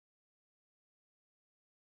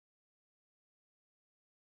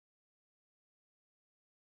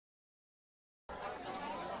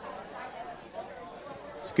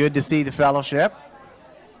It's good to see the fellowship.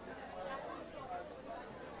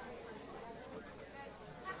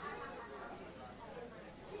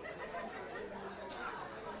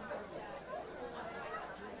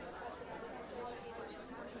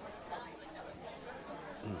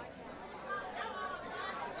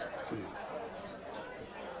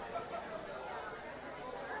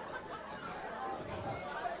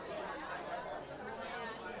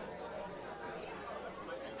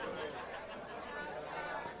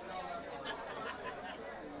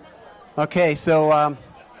 Okay, so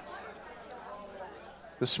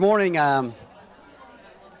this morning I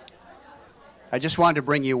just wanted to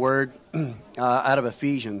bring you a word out of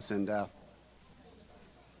Ephesians, and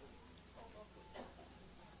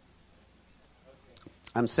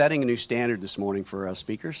I'm setting a new standard this morning for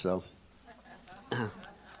speakers. So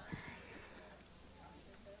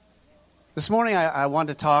this morning I want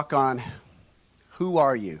to talk on who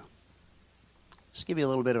are you. Just give you a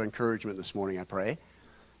little bit of encouragement this morning, I pray.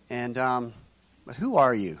 And, but who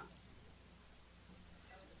are you?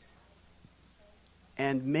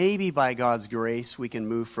 And maybe by God's grace, we can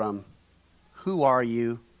move from who are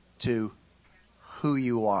you to who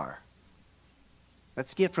you are.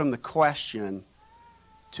 Let's get from the question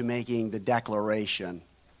to making the declaration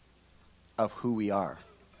of who we are.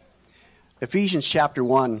 Ephesians chapter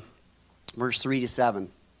 1, verse 3 to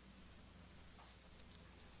 7.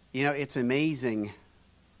 You know, it's amazing.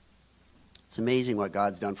 It's amazing what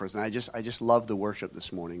God's done for us. And I just love the worship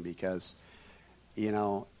this morning because, you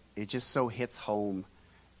know, it just so hits home,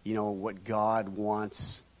 you know, what God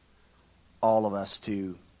wants all of us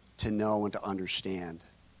to know and to understand,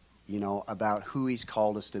 you know, about who He's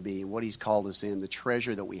called us to be and what He's called us in, the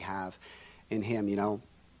treasure that we have in Him, you know.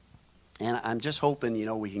 And I'm just hoping, you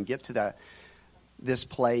know, we can get to this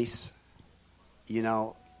place, you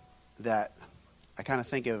know, that I kind of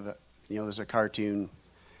think of, you know, there's a cartoon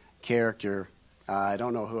character, I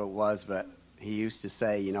don't know who it was, but he used to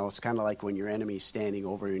say, you know, it's kind of like when your enemy's standing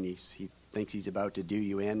over you and he thinks he's about to do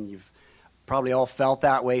you in. You've probably all felt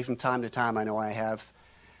that way from time to time. I know I have.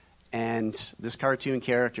 And this cartoon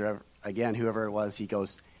character, again, whoever it was, he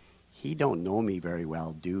goes, "He don't know me very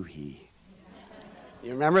well, do he?"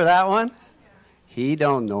 You remember that one? He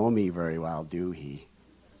don't know me very well, do he?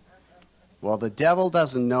 Well, the devil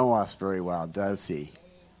doesn't know us very well, does he?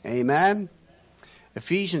 Amen?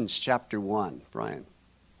 Ephesians chapter 1, Brian.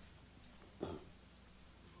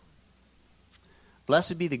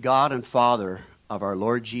 Blessed be the God and Father of our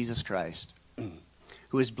Lord Jesus Christ,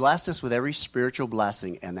 who has blessed us with every spiritual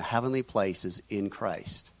blessing in the heavenly places in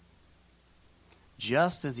Christ,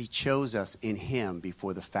 just as He chose us in Him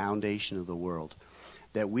before the foundation of the world,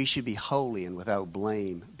 that we should be holy and without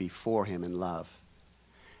blame before Him in love,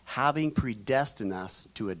 having predestined us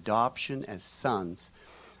to adoption as sons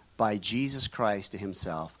by Jesus Christ to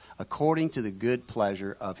Himself, according to the good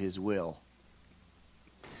pleasure of His will,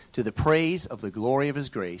 to the praise of the glory of His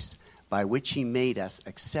grace, by which He made us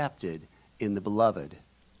accepted in the Beloved.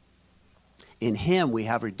 In Him we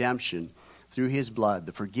have redemption through His blood,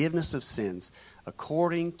 the forgiveness of sins,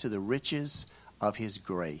 according to the riches of His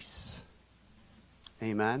grace.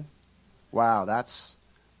 Amen? Wow, that's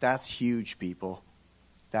huge, people.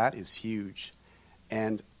 That is huge.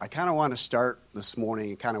 And I kind of want to start this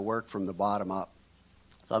morning and kind of work from the bottom up.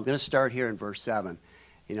 So I'm going to start here in verse 7.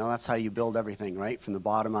 You know, that's how you build everything, right? From the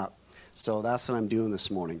bottom up. So that's what I'm doing this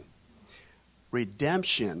morning.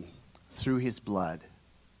 Redemption through His blood.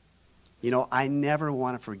 You know, I never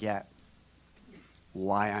want to forget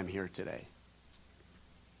why I'm here today.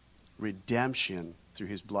 Redemption through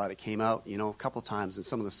His blood. It came out, you know, a couple times in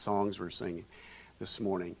some of the songs we're singing this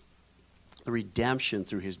morning. The redemption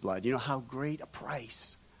through His blood. You know how great a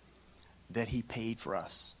price that He paid for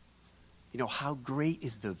us. You know how great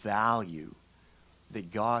is the value that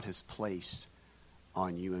God has placed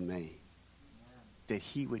on you and me. That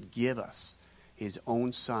He would give us His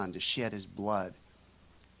own Son to shed His blood,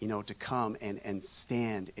 you know, to come and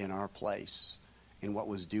stand in our place in what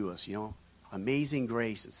was due us. You know, amazing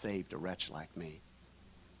grace that saved a wretch like me.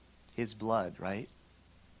 His blood, right?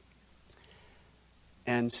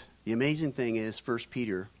 And the amazing thing is, 1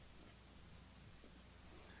 Peter,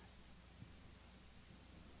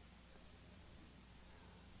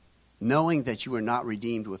 knowing that you are not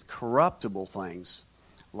redeemed with corruptible things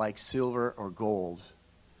like silver or gold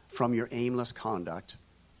from your aimless conduct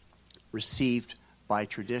received by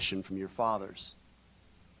tradition from your fathers,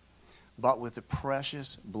 but with the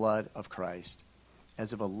precious blood of Christ,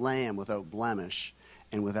 as of a lamb without blemish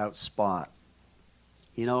and without spot.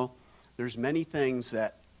 You know, there's many things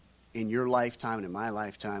that in your lifetime and in my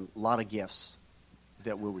lifetime, a lot of gifts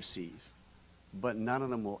that we'll receive. But none of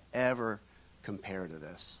them will ever compare to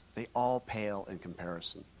this. They all pale in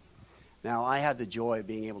comparison. Now, I had the joy of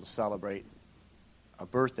being able to celebrate a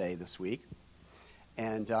birthday this week,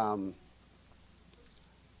 and I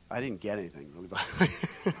didn't get anything, really.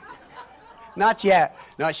 Not yet.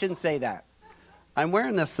 No, I shouldn't say that. I'm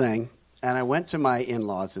wearing this thing, and I went to my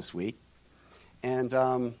in-laws this week, and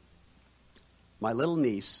my little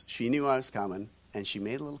niece, she knew I was coming, and she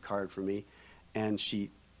made a little card for me, and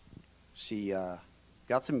she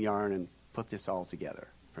got some yarn and put this all together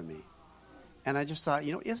for me. And I just thought,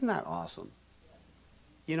 isn't that awesome?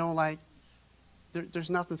 Like, there's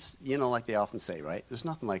nothing, like they often say, right? There's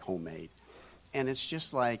nothing like homemade. And it's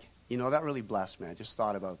just like, that really blessed me. I just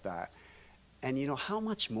thought about that. And, how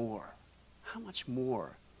much more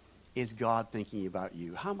is God thinking about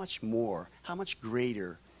you? How much more, how much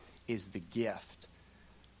greater is the gift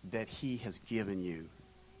that he has given you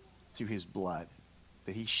through his blood,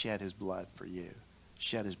 that he shed his blood for you,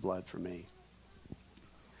 shed his blood for me?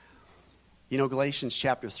 Galatians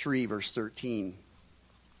chapter 3, verse 13,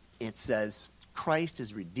 it says, Christ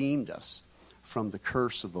has redeemed us from the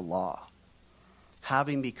curse of the law,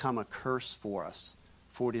 having become a curse for us.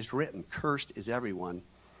 For it is written, cursed is everyone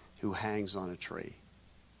who hangs on a tree.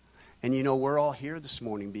 And we're all here this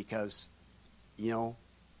morning because,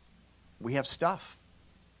 we have stuff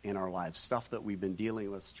in our lives, stuff that we've been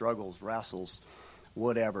dealing with, struggles, wrestles,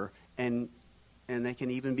 whatever. And they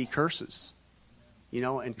can even be curses.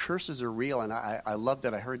 And curses are real. And I love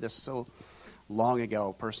that. I heard this so long ago.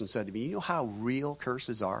 A person said to me, you know how real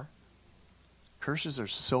curses are? Curses are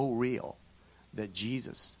so real that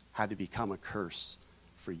Jesus had to become a curse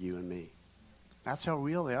for you and me. That's how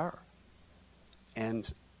real they are.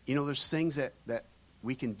 And, there's things that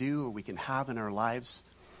we can do or we can have in our lives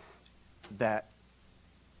that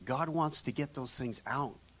God wants to get those things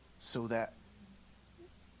out so that,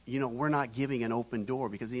 we're not giving an open door.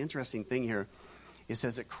 Because the interesting thing here, it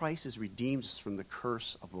says that Christ has redeemed us from the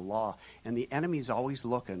curse of the law. And the enemy's always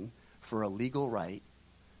looking for a legal right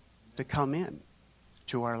to come in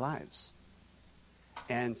to our lives.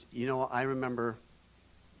 And, I remember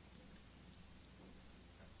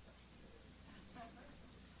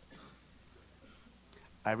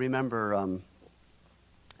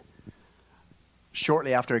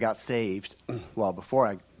shortly after I got saved, well,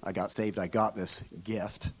 before I got saved, I got this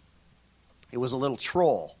gift. It was a little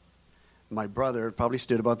troll. My brother probably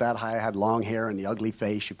stood about that high. I had long hair and the ugly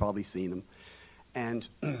face. You've probably seen him. And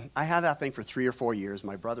I had that thing for 3 or 4 years.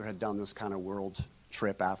 My brother had done this kind of world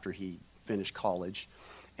trip after he finished college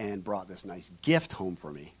and brought this nice gift home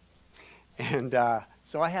for me. And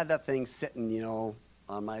so I had that thing sitting,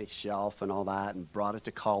 on my shelf and all that, and brought it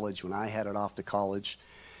to college when I headed off to college.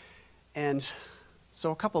 And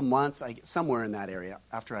so a couple months, somewhere in that area,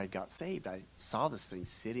 after I got saved, I saw this thing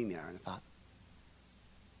sitting there, and I thought,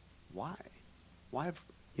 why?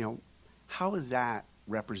 How is that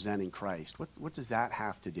representing Christ? What does that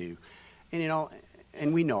have to do? And,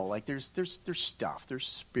 and we know, like, there's stuff, there's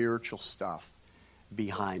spiritual stuff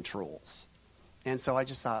behind trolls. And so I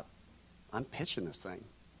just thought, I'm pitching this thing.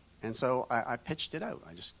 And so I pitched it out.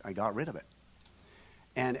 I got rid of it.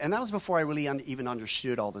 And that was before I really even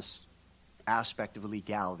understood all this aspect of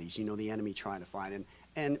legalities, the enemy trying to find.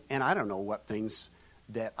 And I don't know what things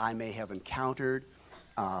that I may have encountered,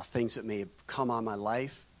 things that may have come on my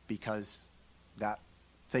life because that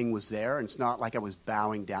thing was there. And it's not like I was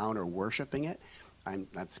bowing down or worshiping it.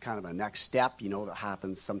 That's kind of a next step, that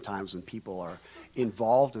happens sometimes when people are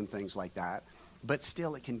involved in things like that. But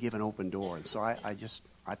still, it can give an open door. And so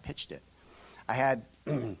I pitched it. I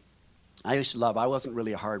used to love, I wasn't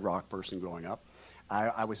really a hard rock person growing up.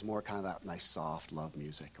 I was more kind of that nice, soft love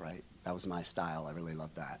music, right? That was my style. I really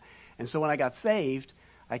loved that. And so when I got saved,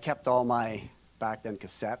 I kept all my, back then,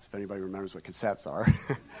 cassettes, if anybody remembers what cassettes are.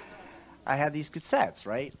 I had these cassettes,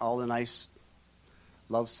 right? All the nice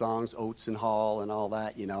love songs, Oates and Hall and all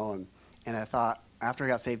that, and I thought, after I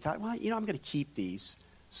got saved, I'm going to keep these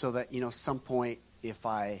so that, some point if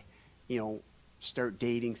I, start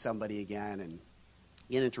dating somebody again and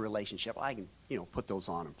get into a relationship, I can, put those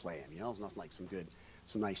on and play them. It's nothing like some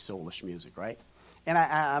nice soulish music, right? And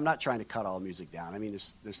I'm not trying to cut all music down. I mean,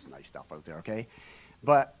 there's some nice stuff out there, okay?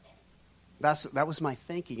 But that was my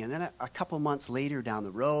thinking. And then a couple months later down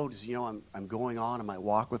the road, as I'm going on in my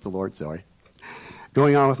walk with the Lord,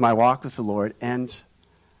 going on with my walk with the Lord, and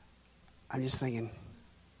I'm just thinking,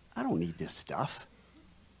 I don't need this stuff.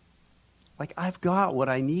 Like, I've got what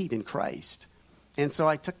I need in Christ. And so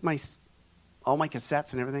I took all my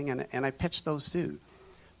cassettes and everything, and I pitched those too,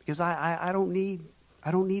 because I don't need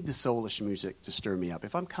the soulish music to stir me up.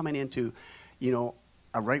 If I'm coming into,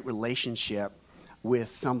 a right relationship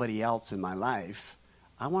with somebody else in my life,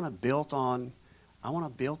 I want to build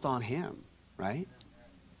on him, right?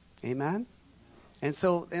 Amen? And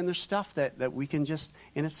so, and there's stuff that we can just,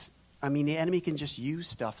 and the enemy can just use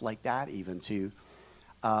stuff like that even to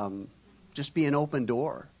just be an open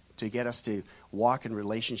door to get us to walk in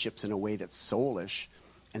relationships in a way that's soulish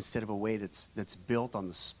instead of a way that's built on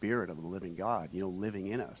the Spirit of the living God, living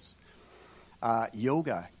in us.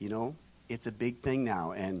 Yoga, it's a big thing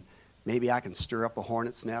now, and maybe I can stir up a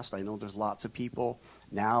hornet's nest. I know there's lots of people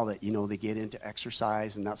now that, they get into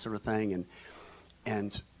exercise and that sort of thing,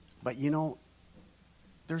 but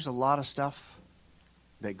there's a lot of stuff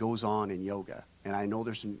that goes on in yoga, and I know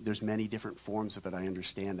there's many different forms of it. I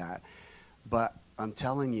understand that, but I'm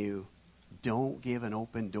telling you, don't give an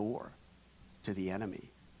open door to the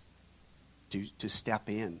enemy to step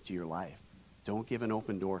into your life. Don't give an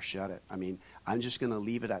open door, shut it. I'm just going to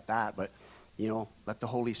leave it at that, but let the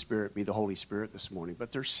Holy Spirit be the Holy Spirit this morning.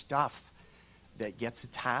 But there's stuff that gets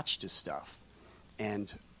attached to stuff,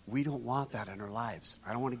 and we don't want that in our lives.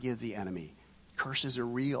 I don't want to give the enemy. Curses are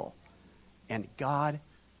real, and God,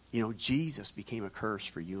 Jesus became a curse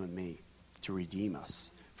for you and me to redeem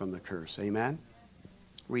us from the curse. Amen?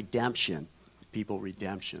 Redemption. People,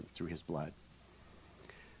 redemption through his blood.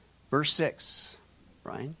 Verse 6,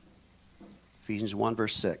 Brian. Ephesians 1,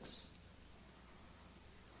 verse 6.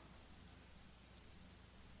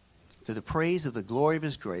 To the praise of the glory of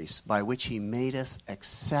his grace, by which he made us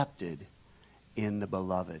accepted in the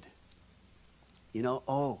beloved.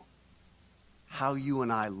 How you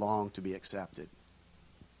and I long to be accepted.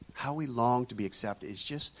 How we long to be accepted. It's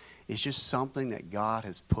just something that God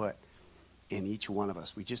has put in each one of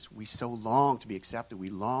us. We so long to be accepted. We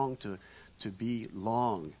long to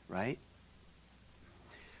belong, right?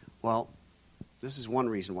 Well, this is one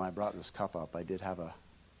reason why I brought this cup up. I did have a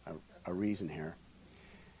reason here.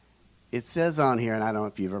 It says on here, and I don't know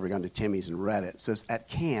if you've ever gone to Timmy's and read it. It says, at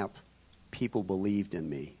camp, people believed in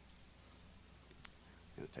me.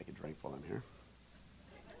 I'm going to take a drink while I'm here.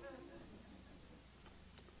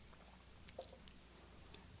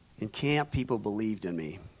 In camp, people believed in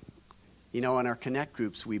me. In our Connect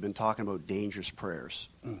groups, we've been talking about dangerous prayers.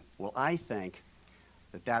 Well, I think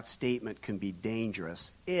that statement can be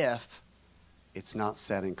dangerous if it's not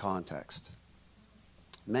set in context.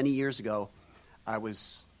 Many years ago, I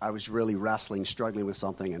was really wrestling, struggling with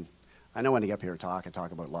something, and I know when I get up here to talk, I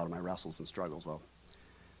talk about a lot of my wrestles and struggles. Well,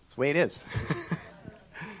 it's the way it is.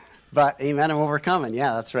 But, amen, I'm overcoming.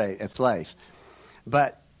 Yeah, that's right. It's life.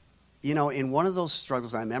 But, in one of those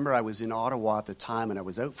struggles, I remember I was in Ottawa at the time, and I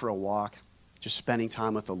was out for a walk, just spending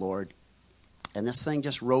time with the Lord. And this thing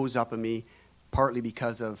just rose up in me, partly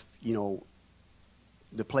because of,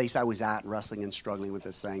 the place I was at, wrestling and struggling with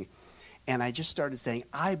this thing. And I just started saying,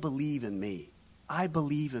 I believe in me. I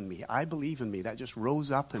believe in me. I believe in me. That just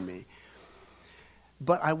rose up in me.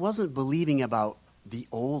 But I wasn't believing about the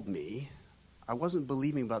old me. I wasn't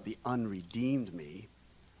believing about the unredeemed me.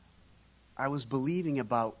 I was believing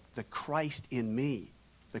about the Christ in me,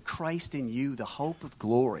 the Christ in you, the hope of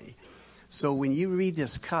glory. So when you read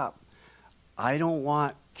this cup, I don't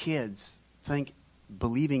want kids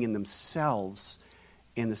believing in themselves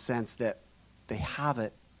in the sense that they have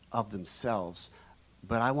it of themselves,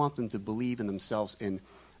 but I want them to believe in themselves in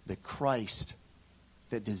the Christ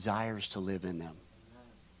that desires to live in them.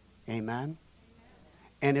 Amen?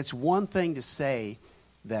 And it's one thing to say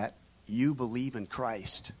that you believe in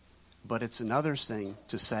Christ, but it's another thing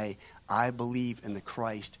to say, I believe in the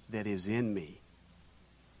Christ that is in me.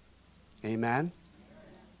 Amen?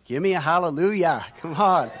 Give me a hallelujah. Come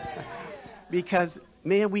on. Because,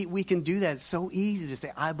 man, we can do that. It's so easy to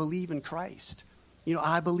say, I believe in Christ.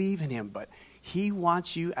 I believe in him. But he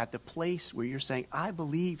wants you at the place where you're saying, I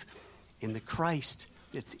believe in the Christ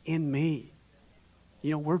that's in me.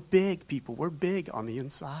 We're big, people. We're big on the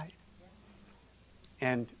inside.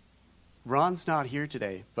 And Ron's not here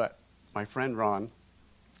today, but my friend Ron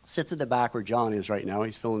sits at the back where John is right now.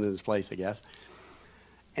 He's filling in his place, I guess.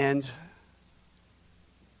 And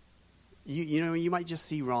you might just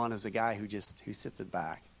see Ron as a guy who sits at the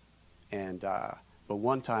back. And but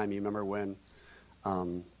one time, you remember when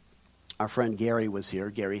our friend Gary was here,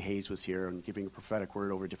 Gary Hayes was here, and giving a prophetic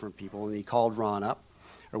word over different people, and he called Ron up,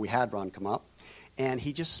 or we had Ron come up, and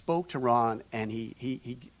he just spoke to Ron, and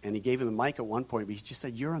he gave him the mic at one point, but he just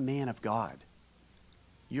said, "You're a man of God.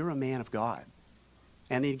 You're a man of God."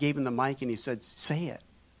 And he gave him the mic, and he said, "Say it.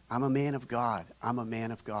 I'm a man of God. I'm a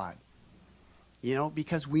man of God."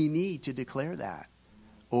 Because we need to declare that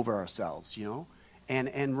over ourselves,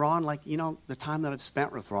 And Ron, the time that I've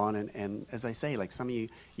spent with Ron, and as I say, some of you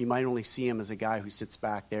might only see him as a guy who sits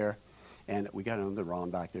back there. And we got another Ron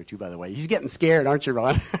back there, too, by the way. He's getting scared, aren't you,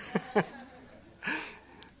 Ron?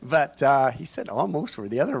 But he said almost where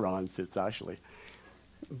the other Ron sits, actually.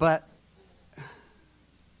 But,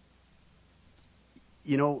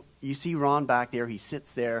 you know, you see Ron back there. He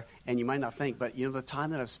sits there, and you might not think, but, you know, the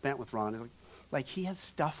time that I've spent with Ron, like he has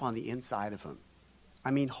stuff on the inside of him.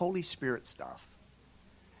 I mean, Holy Spirit stuff.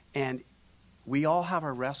 And we all have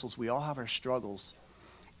our wrestles. We all have our struggles.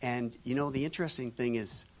 And, you know, the interesting thing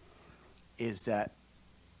is that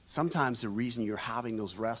sometimes the reason you're having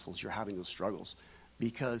those wrestles, you're having those struggles,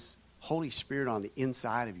 because Holy Spirit on the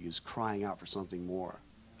inside of you is crying out for something more.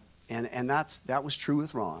 And that was true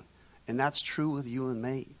with Ron. And that's true with you and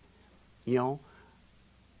me. You know,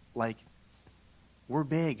 like, we're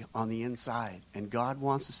big on the inside. And God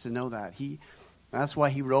wants us to know that. That's why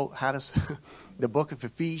he had us the book of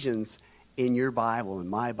Ephesians in your Bible, in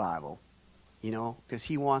my Bible. You know, because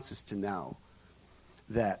he wants us to know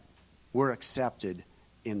that we're accepted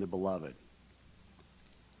in the beloved.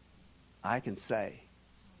 I can say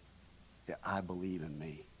that I believe in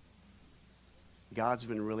me. God's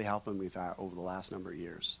been really helping me with that over the last number of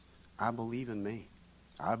years. I believe in me.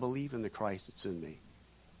 I believe in the Christ that's in me,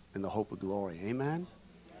 in the hope of glory. Amen?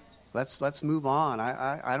 Let's move on.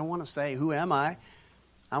 I don't want to say, who am I?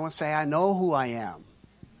 I want to say, I know who I am.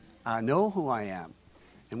 I know who I am.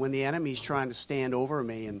 And when the enemy's trying to stand over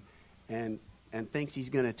me and thinks he's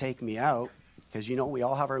going to take me out, because, you know, we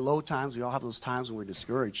all have our low times. We all have those times when we're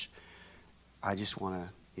discouraged. I just want to,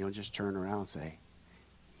 you know, just turn around and say,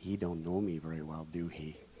 he don't know me very well, do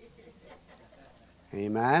he?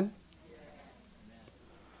 Amen?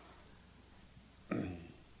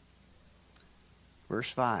 Verse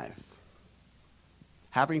 5.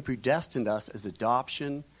 Having predestined us as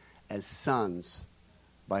adoption as sons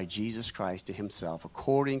by Jesus Christ to himself,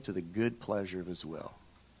 according to the good pleasure of his will.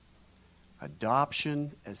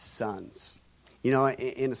 Adoption as sons. You know,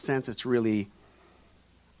 in a sense, it's really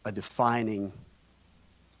a defining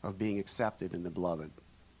of being accepted in the beloved,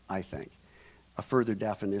 I think. A further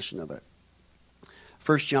definition of it.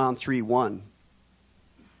 1 John 3:1.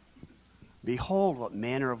 Behold, what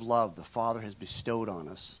manner of love the Father has bestowed on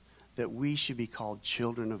us, that we should be called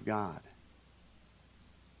children of God.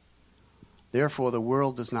 Therefore, the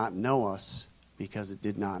world does not know us because it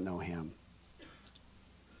did not know him.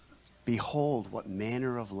 Behold, what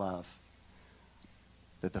manner of love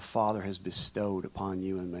that the Father has bestowed upon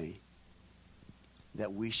you and me,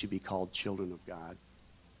 that we should be called children of God.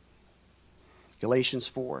 Galatians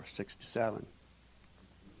 4:6-7.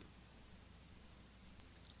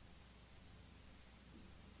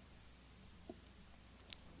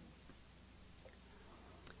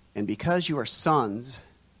 And because you are sons,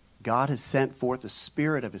 God has sent forth the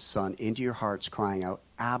Spirit of his Son into your hearts, crying out,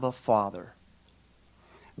 Abba, Father.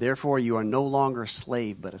 Therefore you are no longer a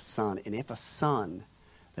slave, but a son. And if a son,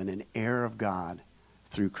 then an heir of God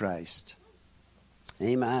through Christ.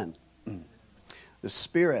 Amen. The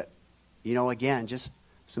Spirit, you know, again, just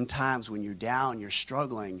sometimes when you're down, you're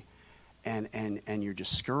struggling, and you're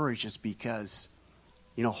discouraged, just because,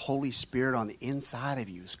 you know, Holy Spirit on the inside of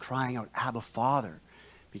you is crying out, Abba, Father.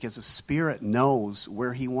 Because the Spirit knows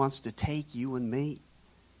where he wants to take you and me.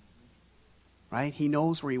 Right? He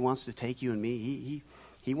knows where he wants to take you and me.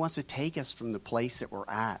 He wants to take us from the place that we're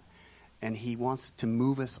at. And he wants to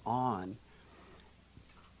move us on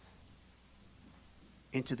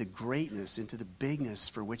into the greatness, into the bigness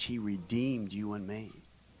for which he redeemed you and me.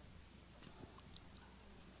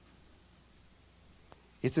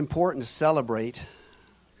 It's important to celebrate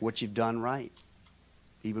what you've done right,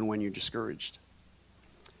 even when you're discouraged.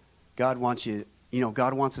 God wants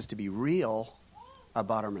God wants us to be real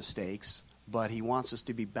about our mistakes, but he wants us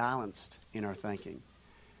to be balanced in our thinking.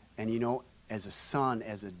 And, you know, as a son,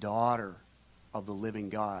 as a daughter of the living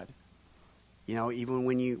God, you know, even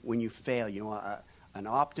when you fail, you know, an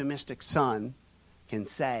optimistic son can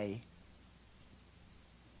say,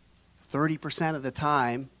 30% of the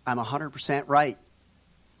time, I'm 100% right.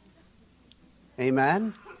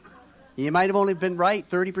 Amen? You might have only been right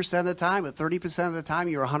 30% of the time, but 30% of the time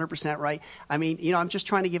you're 100% right. I mean, you know, I'm just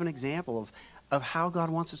trying to give an example of how God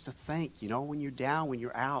wants us to think. You know, when you're down, when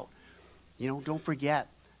you're out, you know, don't forget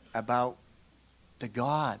about the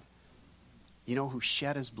God, you know, who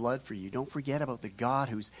shed his blood for you. Don't forget about the God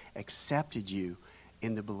who's accepted you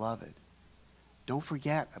in the beloved. Don't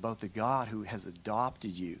forget about the God who has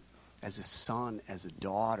adopted you as a son, as a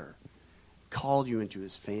daughter, called you into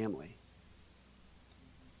his family.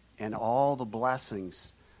 And all the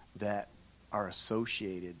blessings that are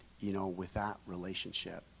associated, you know, with that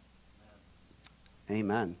relationship.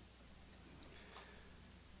 Amen.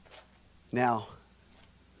 Now,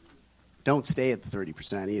 don't stay at the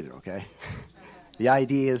 30% either, okay? The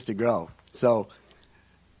idea is to grow. So,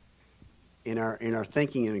 in our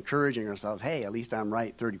thinking and encouraging ourselves, hey, at least I'm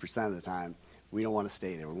right 30% of the time, we don't want to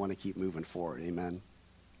stay there. We want to keep moving forward. Amen.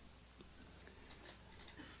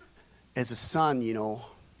 As a son,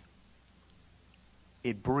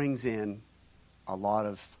 it brings in a lot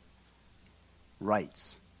of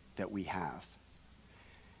rights that we have.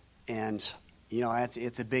 And,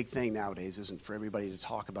 it's a big thing nowadays, isn't it, for everybody to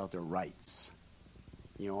talk about their rights.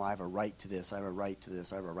 I have a right to this, I have a right to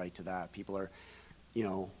this, I have a right to that. People are,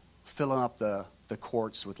 filling up the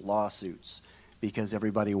courts with lawsuits because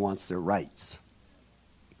everybody wants their rights.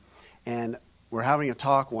 And we're having a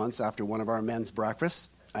talk once after one of our men's breakfasts.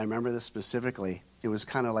 I remember this specifically. It was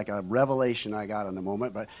kind of like a revelation I got in the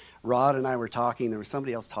moment. But Rod and I were talking. There was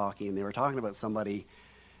somebody else talking, and they were talking about somebody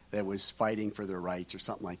that was fighting for their rights or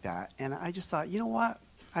something like that. And I just thought, you know what?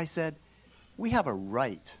 I said, we have a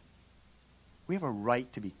right. We have a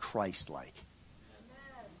right to be Christ-like.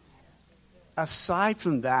 Aside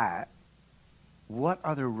from that, what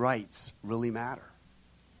other rights really matter?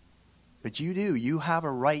 But you do. You have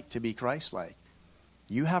a right to be Christ-like.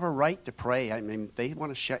 You have a right to pray. I mean, they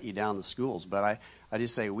want to shut you down the schools, but I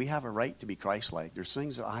just say we have a right to be Christ-like. There's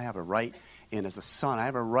things that I have a right in as a son. I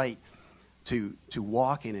have a right to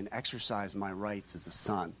walk in and exercise my rights as a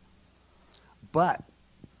son. But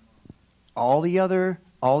all the other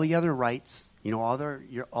rights,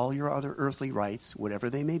 all your other earthly rights, whatever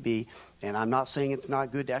they may be, and I'm not saying it's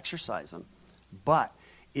not good to exercise them, but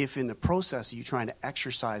if in the process of you trying to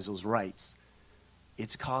exercise those rights,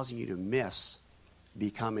 it's causing you to miss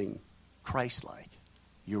becoming Christ-like,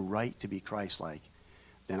 your right to be Christ-like,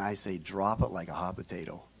 then I say drop it like a hot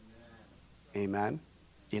potato. Amen?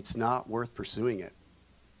 It's not worth pursuing it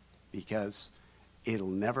because it'll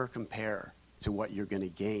never compare to what you're going to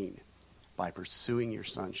gain by pursuing your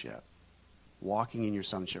sonship, walking in your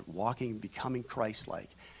sonship, becoming Christ-like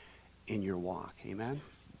in your walk. Amen?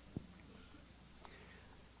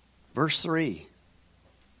 Verse 3.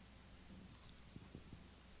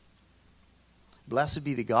 Blessed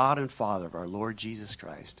be the God and Father of our Lord Jesus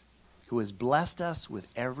Christ, who has blessed us with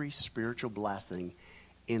every spiritual blessing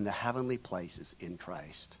in the heavenly places in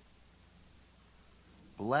Christ.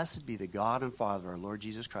 Blessed be the God and Father of our Lord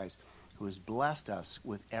Jesus Christ, who has blessed us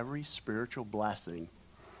with every spiritual blessing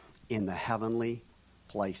in the heavenly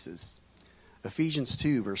places. Ephesians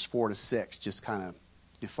 2, verse 4 to 6, just kind of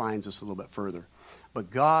defines this a little bit further.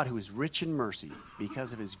 But God, who is rich in mercy,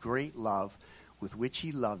 because of his great love with which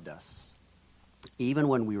he loved us, even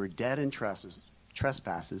when we were dead in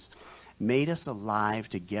trespasses, made us alive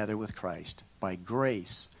together with Christ. By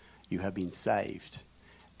grace you have been saved,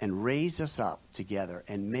 and raised us up together,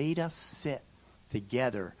 and made us sit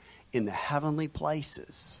together in the heavenly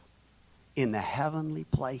places, in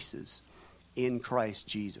Christ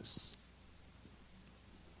Jesus.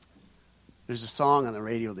 There's a song on the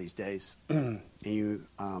radio these days, and you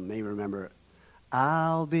may remember it.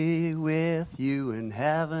 I'll be with you in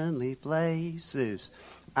heavenly places.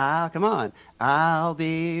 Come on. I'll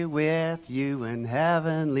be with you in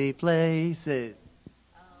heavenly places.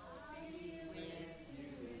 I'll be with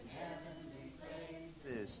you in heavenly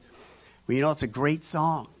places. Well, it's a great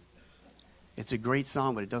song. It's a great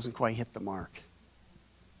song, but it doesn't quite hit the mark.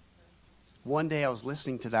 One day I was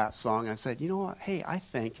listening to that song, and I said, you know what? Hey, I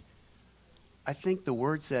think the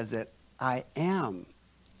word says that I am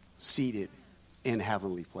seated in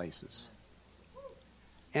heavenly places.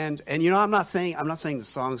 And I'm not saying the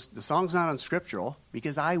song's not unscriptural,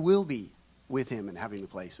 because I will be with him in heavenly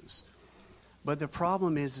places. But the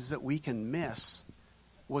problem is that we can miss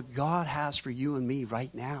what God has for you and me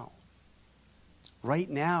right now. Right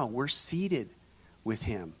now, we're seated with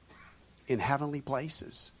him in heavenly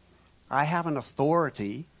places. I have an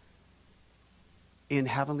authority in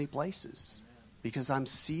heavenly places because I'm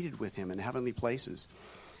seated with him in heavenly places.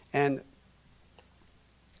 And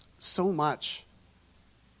so much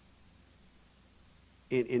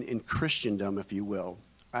in Christendom, if you will,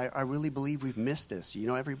 I really believe we've missed this.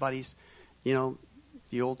 Everybody's,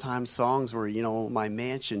 the old time songs were, my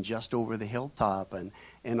mansion just over the hilltop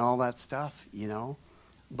and all that stuff,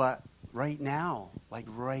 But right now,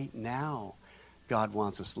 God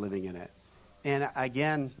wants us living in it. And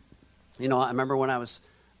again, I remember when I was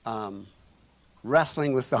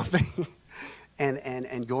wrestling with something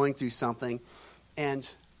and going through something,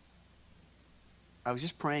 and I was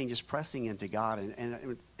just praying, just pressing into God,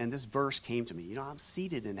 and this verse came to me. I'm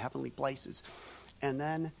seated in heavenly places. And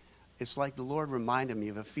then it's like the Lord reminded me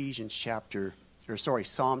of Psalm chapter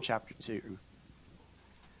 2.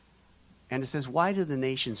 And it says, why do the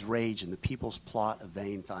nations rage and the peoples plot a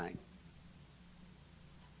vain thing?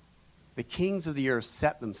 The kings of the earth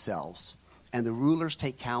set themselves, And the rulers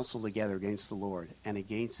take counsel together against the Lord and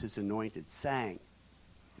against his anointed, saying,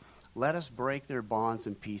 let us break their bonds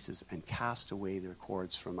in pieces and cast away their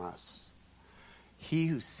cords from us. He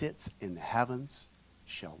who sits in the heavens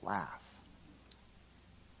shall laugh.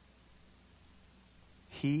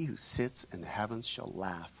 He who sits in the heavens shall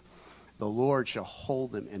laugh. The Lord shall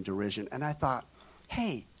hold them in derision. And I thought,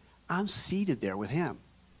 hey, I'm seated there with him.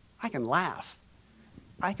 I can laugh.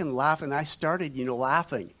 I can laugh. And I started,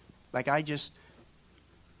 laughing. Like I just,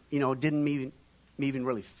 didn't even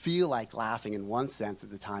really feel like laughing in one sense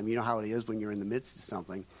at the time. You know how it is when you're in the midst of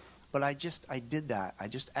something. But I did that. I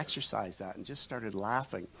just exercised that and just started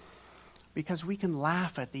laughing. Because we can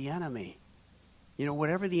laugh at the enemy.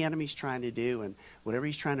 Whatever the enemy's trying to do and whatever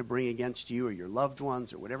he's trying to bring against you or your loved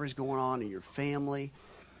ones or whatever's going on in your family,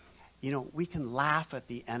 we can laugh at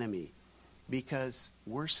the enemy because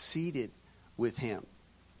we're seated with him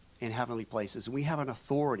in heavenly places. We have an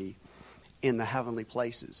authority in the heavenly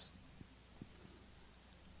places.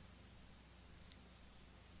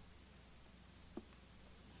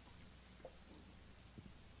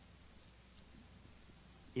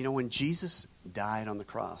 When Jesus died on the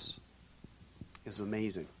cross, it's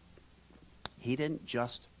amazing. He didn't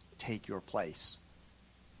just take your place.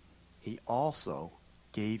 He also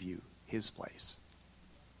gave you his place.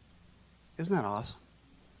 Isn't that awesome?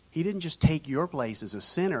 He didn't just take your place as a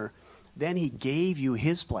sinner, then he gave you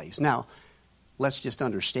his place. Now, let's just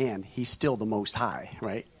understand, he's still the Most High,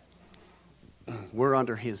 right? We're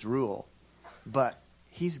under his rule. But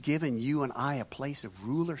he's given you and I a place of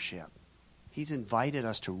rulership. He's invited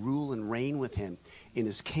us to rule and reign with him in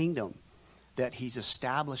his kingdom that he's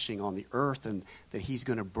establishing on the earth and that he's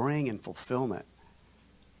going to bring in fulfillment.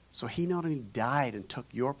 So he not only died and took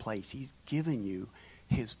your place, he's given you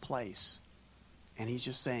his place. And he's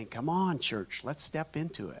just saying, come on, church, let's step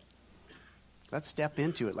into it. Let's step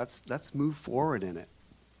into it. Let's move forward in it.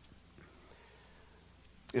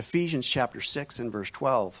 Ephesians chapter 6 and verse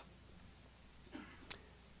 12.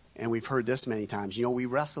 And we've heard this many times. We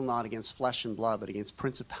wrestle not against flesh and blood, but against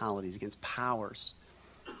principalities, against powers,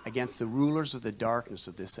 against the rulers of the darkness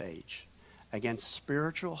of this age, against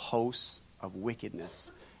spiritual hosts of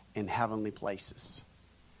wickedness in heavenly places.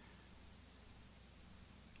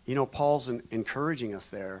 Paul's encouraging us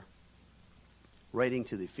there, writing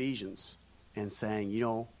to the Ephesians and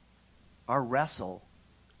saying, our wrestle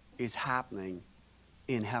is happening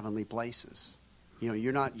in heavenly places.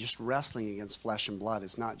 You're not just wrestling against flesh and blood.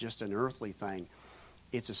 It's not just an earthly thing.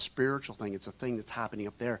 It's a spiritual thing. It's a thing that's happening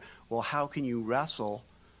up there. Well, how can you wrestle,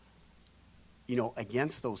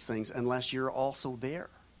 against those things unless you're also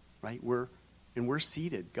there, right? We're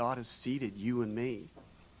seated. God has seated you and me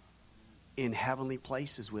in heavenly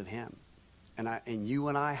places with him. And you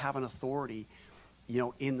and I have an authority,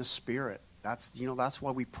 in the Spirit. That's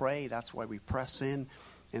why we pray. That's why we press in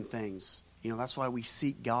things. That's why we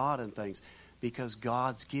seek God and things. Because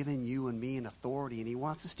God's given you and me an authority, and he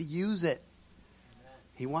wants us to use it. Amen.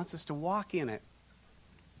 He wants us to walk in it.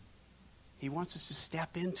 He wants us to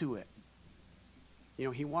step into it.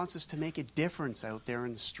 He wants us to make a difference out there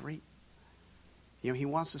in the street. He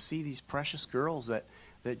wants to see these precious girls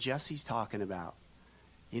that Jesse's talking about.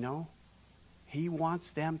 He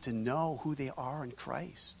wants them to know who they are in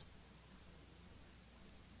Christ.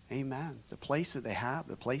 Amen. The place that they have,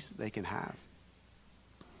 the place that they can have.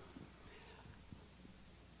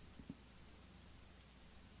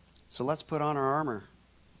 So let's put on our armor.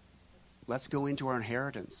 Let's go into our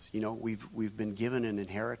inheritance. We've been given an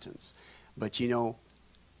inheritance. But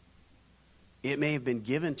it may have been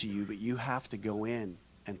given to you, but you have to go in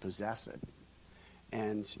and possess it.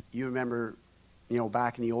 And you remember,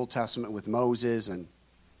 back in the Old Testament with Moses, and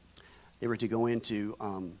they were to go in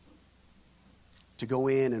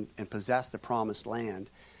and possess the promised land.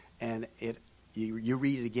 And you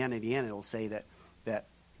read it again at the end, it'll say that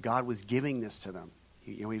God was giving this to them.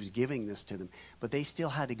 He was giving this to them. But they still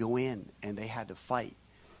had to go in, and they had to fight.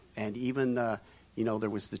 And even, there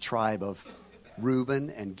was the tribe of Reuben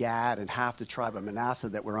and Gad and half the tribe of Manasseh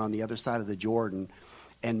that were on the other side of the Jordan.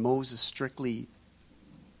 And Moses strictly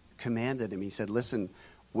commanded him. He said, listen,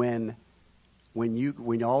 when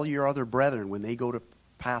all your other brethren, when they go to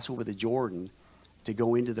pass over the Jordan to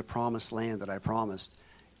go into the promised land that I promised,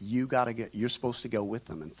 you're supposed to go with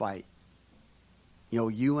them and fight.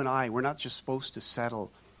 You and I, we're not just supposed to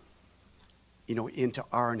settle, into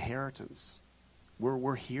our inheritance.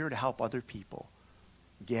 We're here to help other people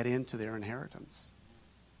get into their inheritance.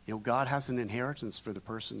 God has an inheritance for the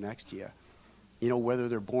person next to you. Whether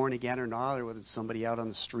they're born again or not, or whether it's somebody out on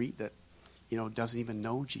the street that, doesn't even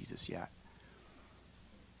know Jesus yet.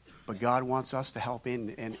 But God wants us to help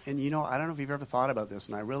in. And I don't know if you've ever thought about this,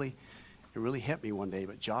 and I really it really hit me one day,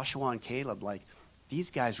 but Joshua and Caleb, like,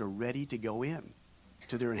 these guys were ready to go in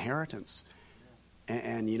to their inheritance.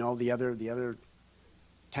 And you know, the other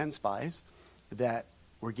 10 spies that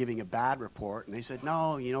were giving a bad report, and they said,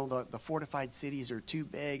 no, you know, the fortified cities are too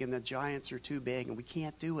big and the giants are too big and we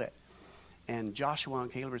can't do it. And Joshua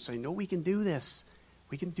and Caleb are saying, no, we can do this.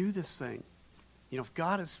 We can do this thing. You know, if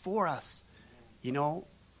God is for us, you know,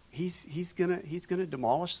 he's gonna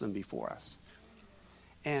demolish them before us.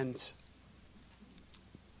 And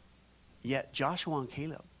yet Joshua and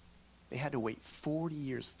Caleb, they had to wait 40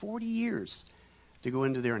 years to go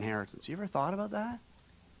into their inheritance. You ever thought about that?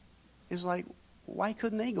 It's like, why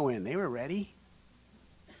couldn't they go in? They were ready.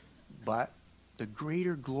 But the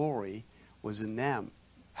greater glory was in them,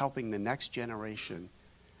 helping the next generation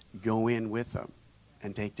go in with them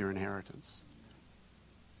and take their inheritance.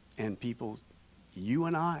 And people, you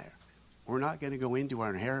and I, we're not going to go into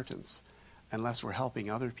our inheritance unless we're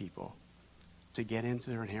helping other people to get into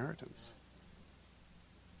their inheritance.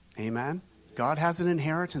 Amen? God has an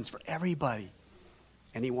inheritance for everybody.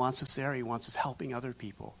 And he wants us there. He wants us helping other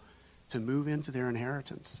people to move into their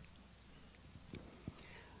inheritance.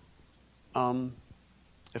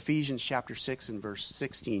 Ephesians chapter 6 and verse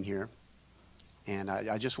 16 here. And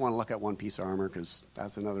I just want to look at one piece of armor because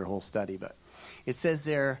that's another whole study. But it says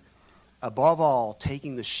there, above all,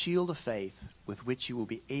 taking the shield of faith with which you will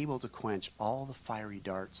be able to quench all the fiery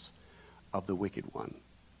darts of the wicked one.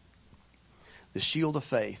 The shield of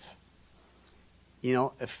faith. You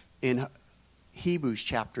know, if in Hebrews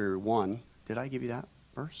chapter 1, did I give you that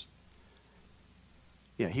verse?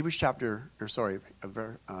 Yeah, Hebrews chapter,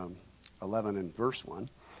 11 and verse 1.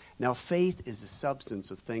 Now faith is the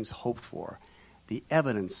substance of things hoped for, the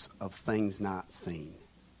evidence of things not seen.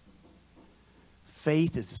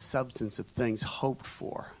 Faith is the substance of things hoped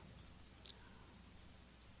for.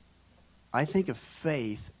 I think of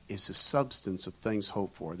faith as the substance of things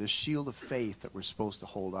hoped for, this shield of faith that we're supposed to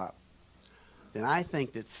hold up. Then I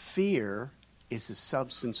think that fear is the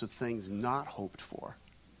substance of things not hoped for.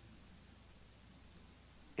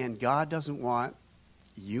 And God doesn't want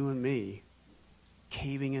you and me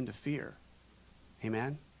caving into fear.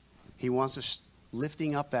 Amen? He wants us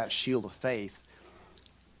lifting up that shield of faith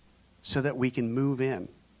so that we can move in.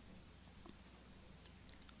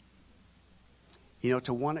 You know,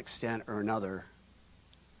 to one extent or another,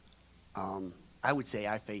 I would say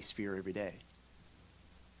I face fear every day.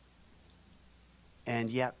 And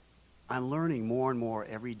yet, I'm learning more and more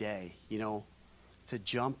every day, you know, to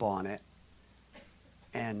jump on it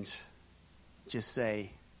and just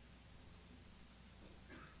say,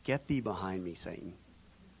 get thee behind me, Satan.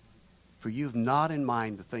 For you have not in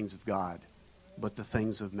mind the things of God, but the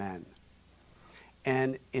things of men.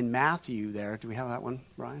 And in Matthew there, do we have that one,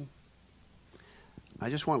 Brian? I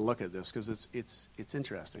just want to look at this because it's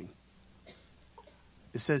interesting.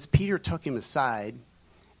 It says, Peter took him aside,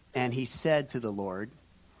 and he said to the Lord,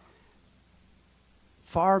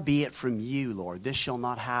 far be it from you, Lord, this shall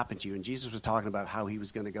not happen to you. And Jesus was talking about how he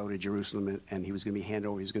was going to go to Jerusalem and he was going to be handed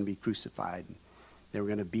over, he was going to be crucified. They were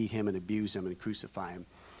going to beat him and abuse him and crucify him.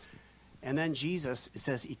 And then Jesus, it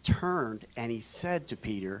says, he turned and he said to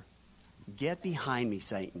Peter, get behind me,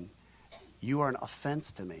 Satan. You are an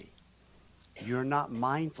offense to me. You're not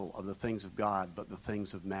mindful of the things of God, but the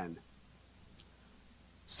things of men.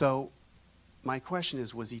 So my question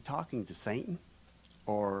is, was he talking to Satan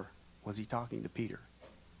or was he talking to Peter?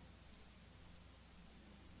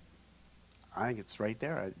 I think it's right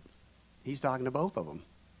there. He's talking to both of them.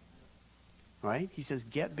 Right? He says,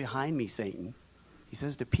 get behind me, Satan. He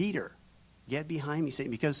says to Peter, get behind me,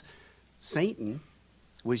 Satan. Because Satan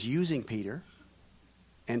was using Peter,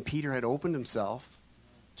 and Peter had opened himself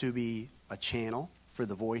to be a channel for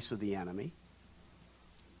the voice of the enemy.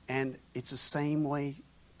 And it's the same way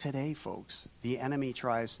today, folks. The enemy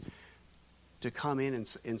tries to come in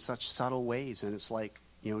such subtle ways, and it's like,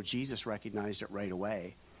 you know, Jesus recognized it right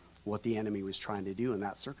away, what the enemy was trying to do in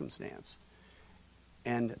that circumstance.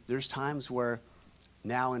 And there's times where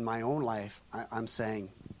now in my own life, I'm saying,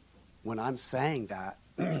 when I'm saying that,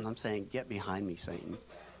 I'm saying, get behind me, Satan.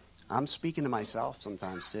 I'm speaking to myself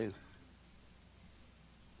sometimes too.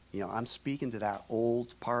 You know, I'm speaking to that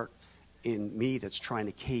old part in me that's trying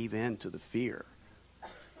to cave in to the fear.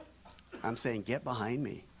 I'm saying, get behind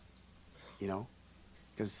me, you know,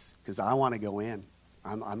 because I want to go in.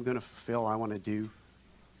 I'm going to fulfill, I want to do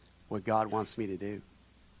what God wants me to do.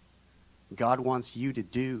 God wants you to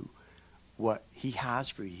do what he has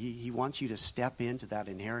for you. He wants you to step into that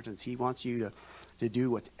inheritance. He wants you to do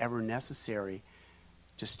whatever necessary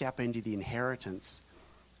to step into the inheritance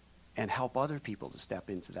and help other people to step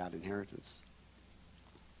into that inheritance.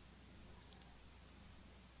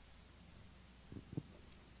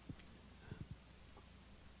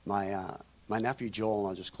 my nephew Joel, and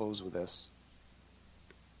I'll just close with this.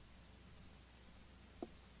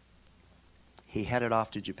 He headed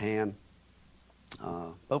off to Japan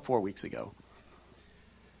about 4 weeks ago.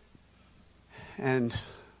 And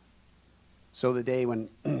so the day when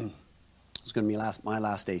it was going to be my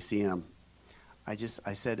last day seeing him, I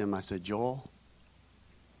said to him, I said, Joel,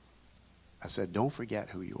 I said, don't forget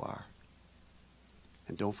who you are.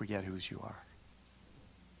 And don't forget whose you are.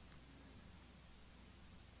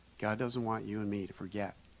 God doesn't want you and me to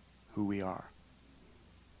forget who we are,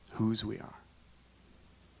 whose we are.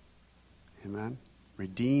 Amen?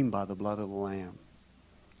 Redeemed by the blood of the Lamb.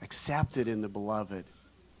 Accepted in the beloved.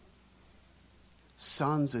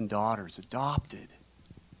 Sons and daughters, adopted.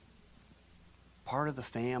 Part of the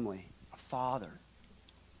family, a father.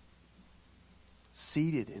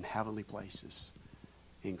 Seated in heavenly places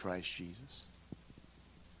in Christ Jesus.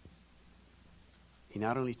 He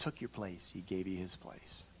not only took your place, he gave you his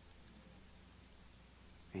place.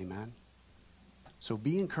 Amen? So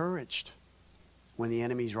be encouraged when the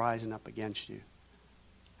enemy's rising up against you.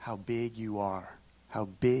 How big you are. How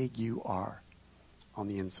big you are on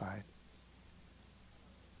the inside.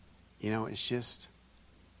 You know, it's just,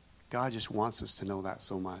 God just wants us to know that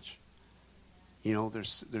so much. You know,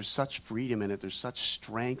 there's such freedom in it. There's such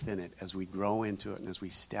strength in it as we grow into it and as we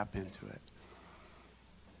step into it.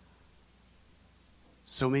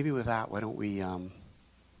 So maybe with that, why don't we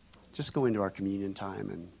just go into our communion time,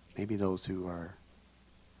 and maybe those who are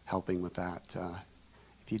helping with that,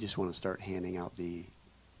 if you just want to start handing out the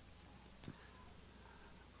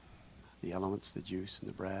elements, the juice and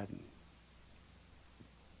the bread.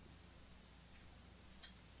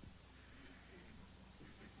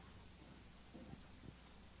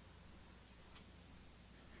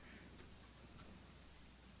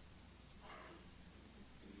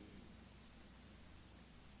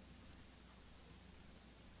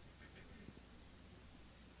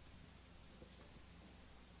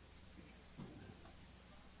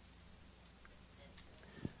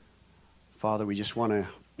 Father, we just want to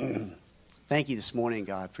thank you this morning,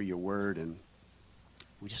 God, for your word. And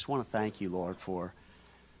we just want to thank you, Lord, for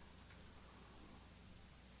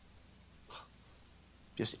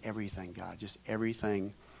just everything, God, just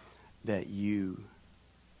everything that you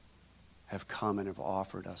have come and have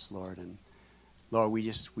offered us, Lord. And Lord, we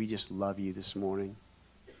just love you this morning.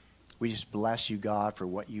 We just bless you, God, for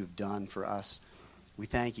what you've done for us. We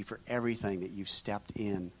thank you for everything that you've stepped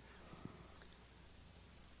in.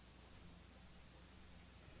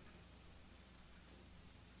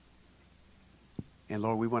 And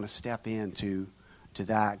Lord, we want to step into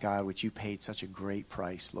that, God, which you paid such a great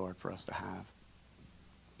price, Lord, for us to have.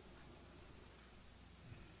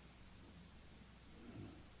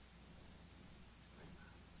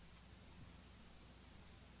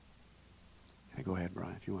 Okay, go ahead,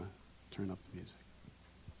 Brian, if you want to turn up the music.